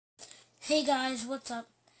Hey guys, what's up?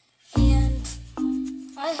 And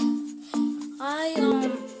I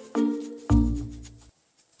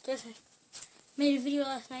just made a video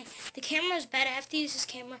last night. The camera's bad. I have to use this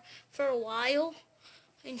camera for a while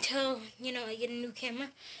until, I get a new camera.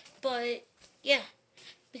 But yeah,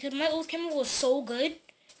 because my old camera was so good.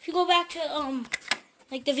 If you go back to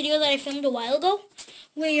like the video that I filmed a while ago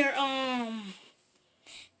where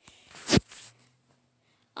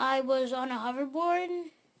I was on a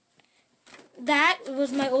hoverboard, that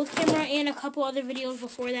was my old camera, and a couple other videos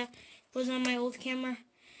before that was on my old camera.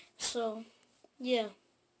 So yeah.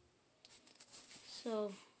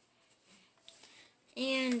 So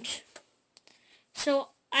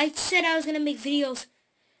I said I was gonna make videos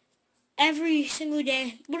every single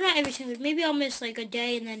day. Well, not every single day. Maybe I'll miss like a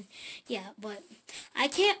day, and then yeah. But I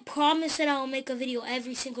can't promise that I'll make a video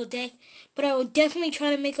every single day. But I will definitely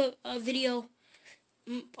try to make a video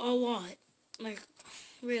a lot, like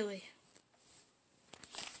really.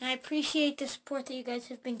 And I appreciate the support that you guys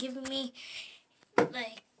have been giving me.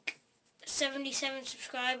 Like 77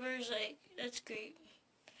 subscribers, like that's great.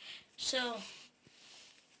 So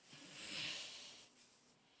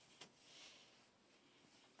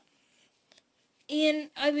and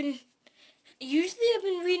I've been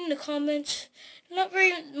reading the comments. Not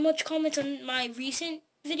very much comments on my recent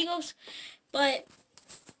videos, but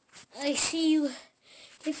I see you.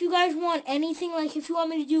 If you guys want anything, like if you want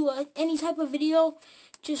me to do any type of video,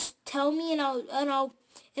 just tell me and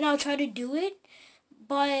I'll try to do it.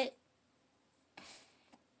 But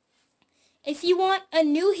if you want a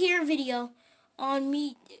new hair video on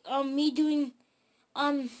me doing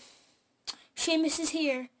Seamus's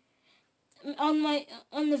hair, on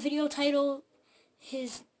the video title,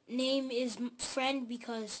 his name is Friend,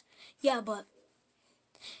 because yeah, but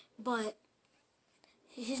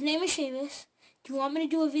his name is Seamus. Do you want me to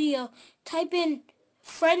do a video? Type in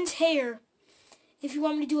Friend's hair if you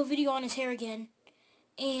want me to do a video on his hair again,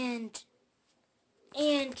 and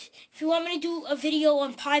if you want me to do a video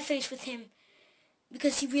on Pie Face with him,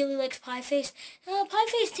 because he really likes Pie Face. Pie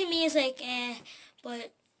Face to me is like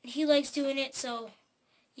but he likes doing it, so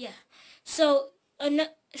yeah. So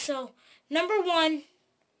number one,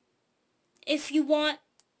 if you want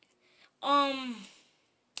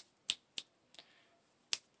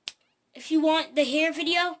the hair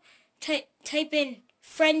video, type in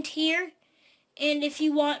Friend here, and if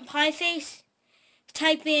you want Pie Face,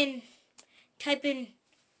 type in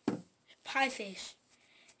Pie Face.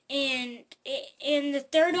 And the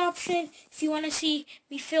third option, if you want to see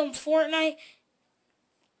me film Fortnite,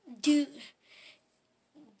 do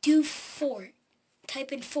Fort.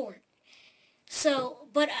 Type in Fort. So,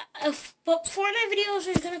 but Fortnite videos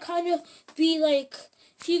are gonna kind of be like,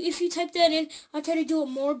 if you type that in, I'll try to do it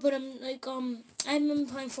more. But I'm like I haven't been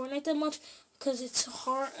playing Fortnite that much because it's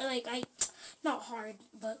hard. Like not hard,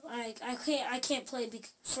 but like I can't play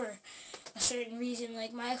for a certain reason.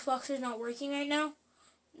 Like my Xbox is not working right now.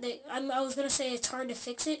 I was gonna say it's hard to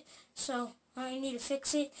fix it, so I need to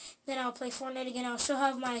fix it. Then I'll play Fortnite again. I'll still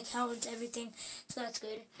have my account and everything, so that's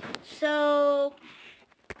good. So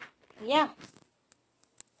yeah.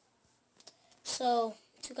 So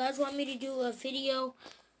if you guys want me to do a video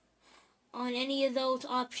on any of those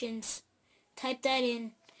options, type that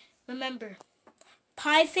in. Remember,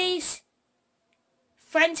 Pie Face,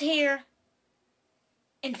 Friend's hair,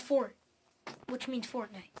 and Fort, which means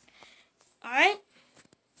Fortnite. Alright?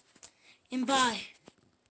 And bye.